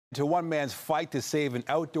To one man's fight to save an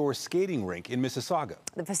outdoor skating rink in Mississauga.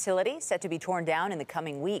 The facility set to be torn down in the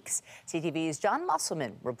coming weeks. CTV's John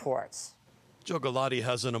Musselman reports. Joe Galati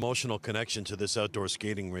has an emotional connection to this outdoor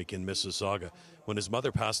skating rink in Mississauga. When his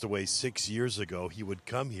mother passed away 6 years ago, he would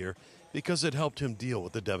come here because it helped him deal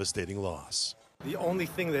with the devastating loss. The only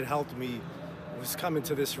thing that helped me was coming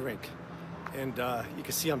to this rink. And you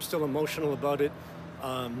can see I'm still emotional about it.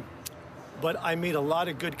 But I made a lot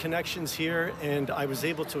of good connections here, and I was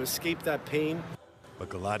able to escape that pain. But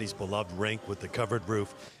Galati's beloved rink with the covered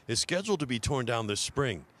roof is scheduled to be torn down this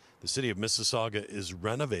spring. The city of Mississauga is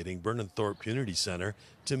renovating Burnenthorpe Community Center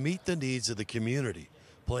to meet the needs of the community.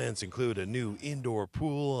 Plans include a new indoor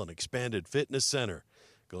pool and expanded fitness center.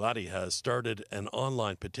 Galati has started an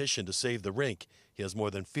online petition to save the rink. He has more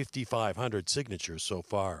than 5,500 signatures so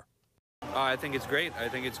far. I think it's great. I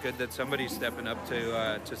think it's good that somebody's stepping up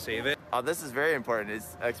to save it. This is very important,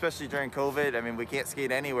 especially during COVID. I mean, we can't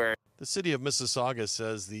skate anywhere. The city of Mississauga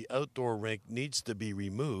says the outdoor rink needs to be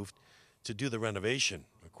removed to do the renovation.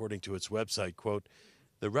 According to its website, quote,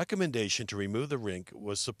 the recommendation to remove the rink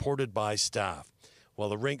was supported by staff. While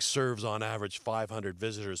the rink serves on average 500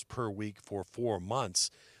 visitors per week for 4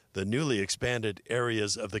 months, the newly expanded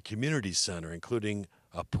areas of the community center, including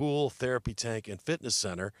a pool, therapy tank, and fitness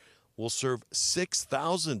center, will serve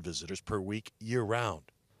 6,000 visitors per week year-round.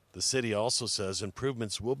 The city also says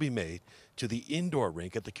improvements will be made to the indoor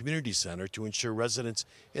rink at the community center to ensure residents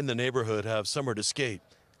in the neighborhood have somewhere to skate.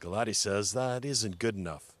 Galati says that isn't good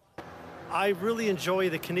enough. I really enjoy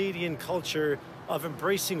the Canadian culture of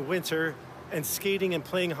embracing winter and skating and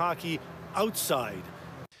playing hockey outside.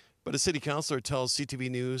 But a city councillor tells CTV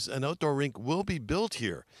News an outdoor rink will be built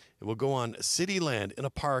here. It will go on city land in a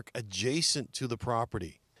park adjacent to the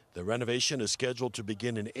property. The renovation is scheduled to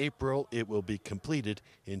begin in April. It will be completed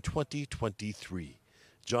in 2023.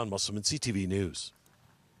 John Musselman, CTV News.